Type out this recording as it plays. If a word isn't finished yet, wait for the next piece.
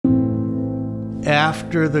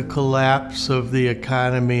after the collapse of the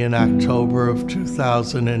economy in October of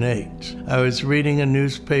 2008. I was reading a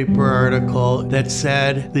newspaper article that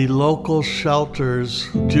said the local shelters,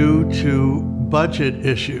 due to budget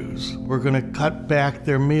issues, were going to cut back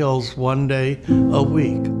their meals one day a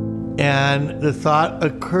week. And the thought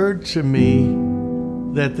occurred to me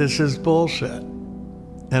that this is bullshit,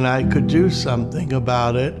 and I could do something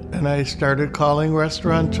about it. And I started calling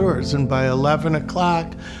restaurateurs, and by 11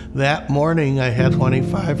 o'clock that morning I had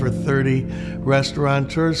 25 or 30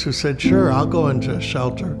 restaurateurs who said, sure, I'll go into a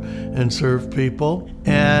shelter and serve people,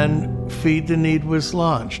 and Feed the Need was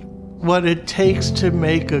launched. What it takes to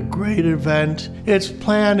make a great event, it's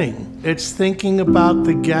planning, it's thinking about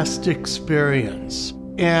the guest experience.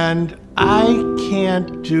 And I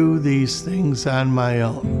can't do these things on my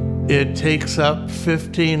own. It takes up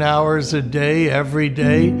 15 hours a day, every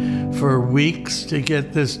day, for weeks to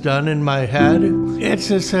get this done in my head.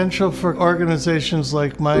 It's essential for organizations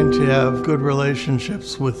like mine to have good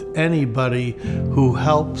relationships with anybody who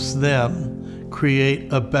helps them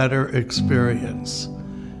create a better experience.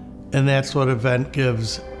 And that's what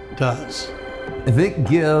Event.Gives does.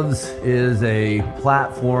 Event.Gives is a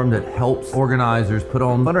platform that helps organizers put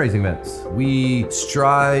on fundraising events. We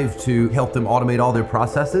strive to help them automate all their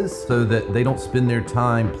processes so that they don't spend their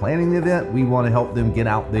time planning the event. We want to help them get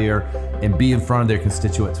out there and be in front of their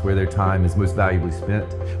constituents where their time is most valuably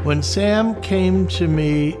spent. When Sam came to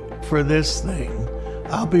me for this thing,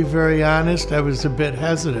 I'll be very honest, I was a bit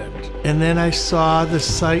hesitant. And then I saw the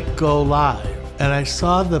site go live, and I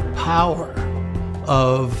saw the power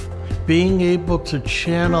of being able to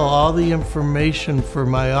channel all the information for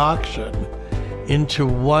my auction into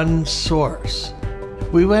one source.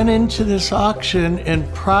 We went into this auction,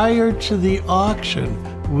 and prior to the auction,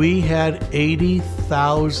 we had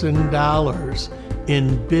 $80,000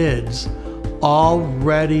 in bids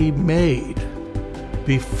already made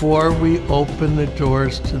before we opened the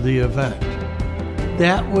doors to the event.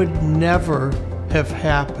 That would never have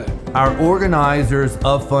happened. Our organizers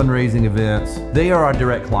of fundraising events, they are our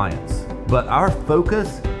direct clients, but our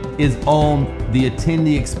focus is on the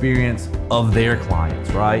attendee experience of their clients,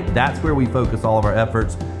 right? That's where we focus all of our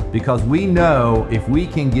efforts, because we know if we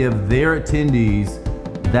can give their attendees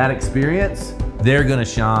that experience, they're gonna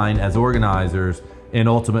shine as organizers and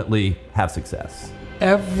ultimately have success.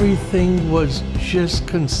 Everything was just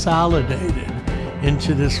consolidated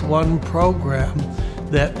into this one program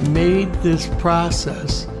that made this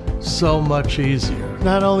process so much easier.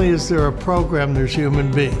 Not only is there a program, there's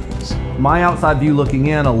human beings. My outside view looking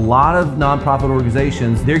in, a lot of nonprofit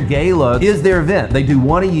organizations, their gala is their event. They do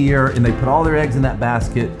one a year and they put all their eggs in that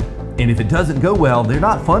basket, and if it doesn't go well, they're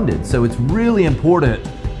not funded. So it's really important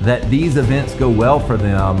that these events go well for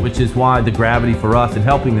them, which is why the gravity for us in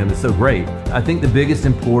helping them is so great. I think the biggest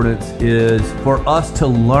importance is for us to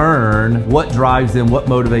learn what drives them, what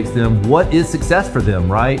motivates them, what is success for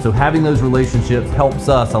them, right? So having those relationships helps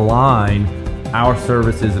us align our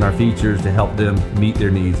services and our features to help them meet their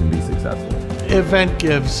needs and be successful.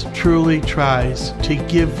 Event.Gives truly tries to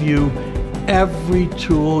give you every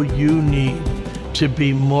tool you need to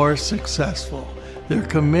be more successful. They're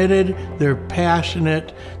committed, they're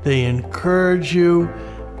passionate, they encourage you,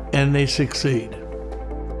 and they succeed.